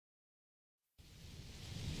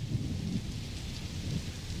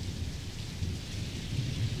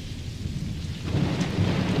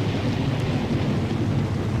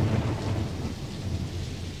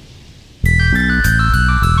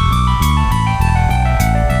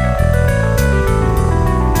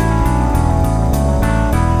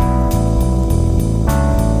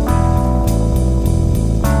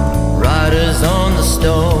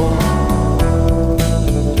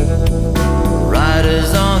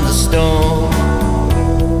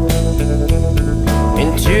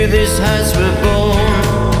this house we're born,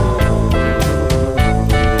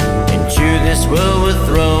 into this world we're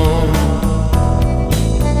thrown,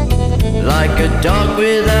 like a dog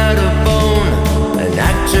without a bone, an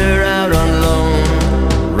actor out on loan,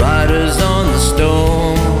 riders on the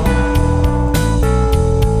storm.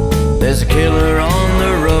 There's a killer on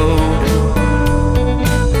the road,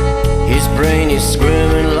 his brain is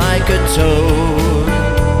squirming like a toad.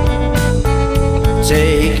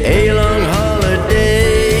 Take a long holiday,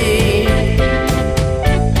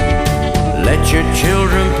 let your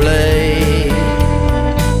children play.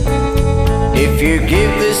 If you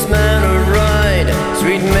give this man a ride,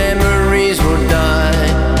 sweet memories will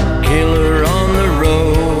die. Killer on the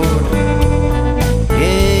road,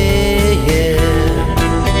 yeah, yeah.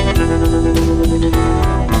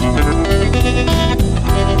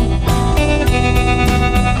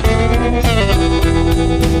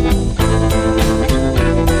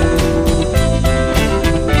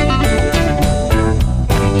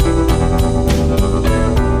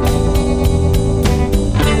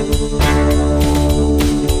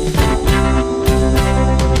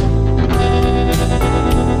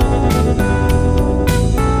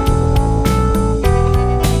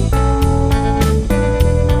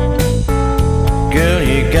 Girl,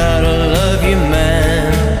 you gotta love your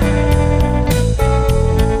man.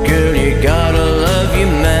 Girl, you gotta love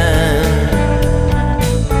your man.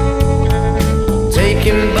 Take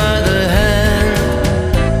him by the hand,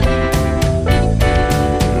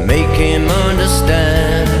 make him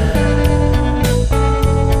understand.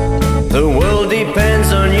 The world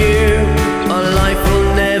depends on you, our life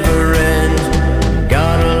will never end.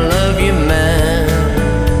 Gotta love your man,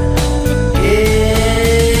 yeah.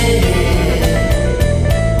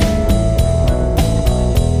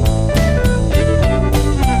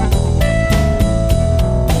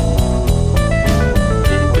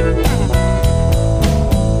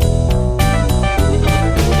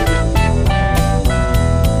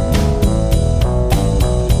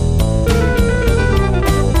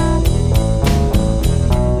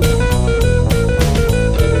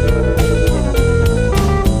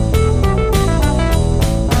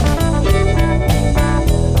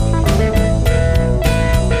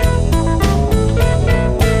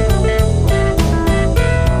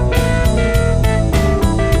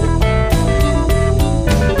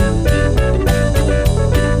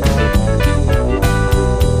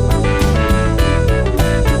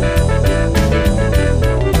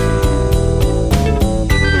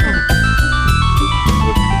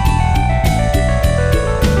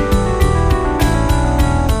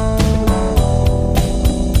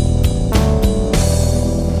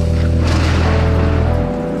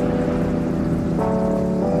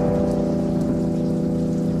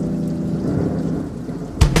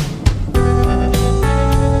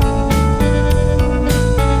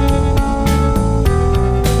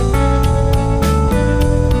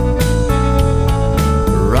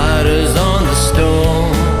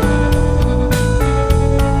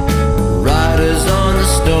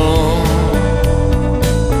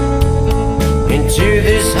 Into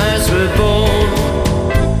this house we're born,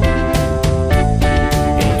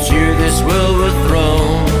 into this world we're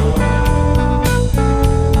thrown,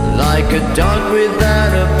 like a dog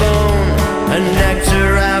without a bone, an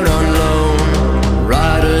actor out on